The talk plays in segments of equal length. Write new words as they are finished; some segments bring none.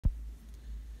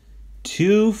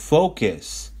To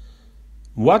focus.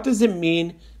 What does it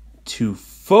mean to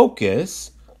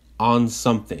focus on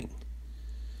something?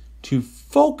 To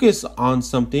focus on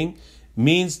something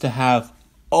means to have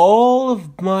all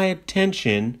of my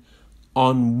attention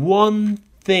on one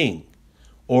thing,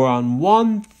 or on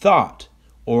one thought,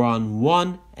 or on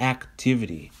one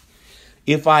activity.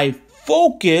 If I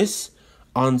focus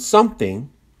on something,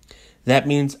 that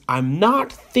means I'm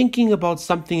not thinking about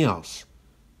something else.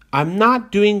 I'm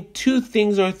not doing two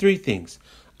things or three things.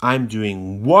 I'm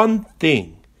doing one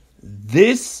thing.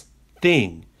 This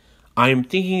thing. I'm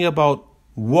thinking about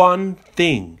one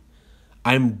thing.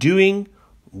 I'm doing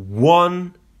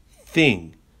one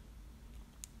thing.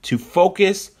 To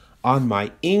focus on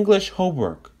my English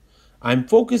homework. I'm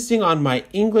focusing on my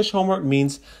English homework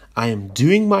means I am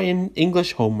doing my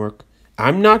English homework.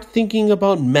 I'm not thinking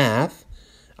about math.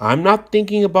 I'm not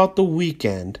thinking about the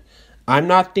weekend. I'm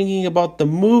not thinking about the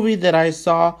movie that I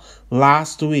saw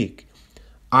last week.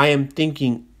 I am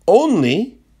thinking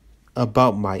only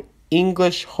about my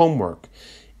English homework.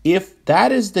 If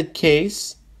that is the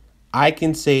case, I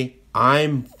can say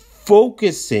I'm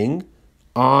focusing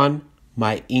on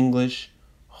my English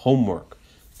homework.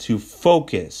 To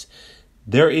focus.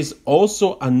 There is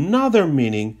also another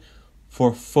meaning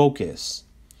for focus.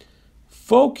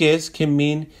 Focus can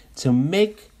mean to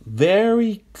make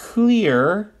very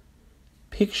clear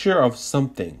picture of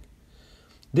something.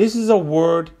 This is a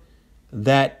word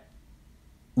that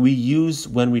we use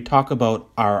when we talk about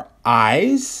our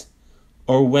eyes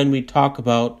or when we talk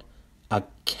about a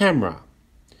camera.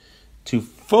 To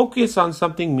focus on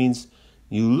something means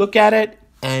you look at it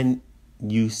and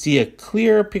you see a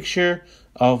clear picture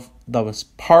of the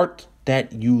part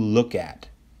that you look at.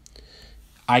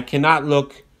 I cannot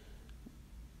look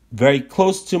very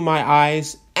close to my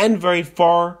eyes and very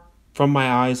far from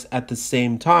my eyes at the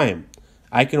same time.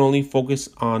 I can only focus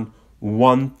on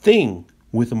one thing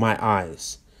with my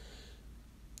eyes.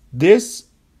 This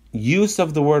use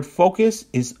of the word focus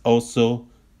is also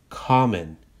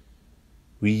common.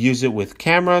 We use it with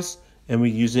cameras and we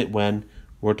use it when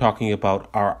we're talking about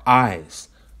our eyes.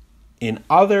 In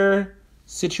other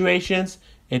situations,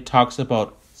 it talks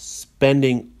about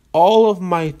spending all of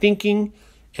my thinking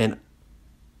and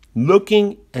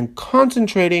looking and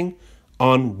concentrating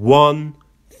on one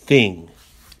thing.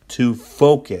 To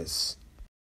focus.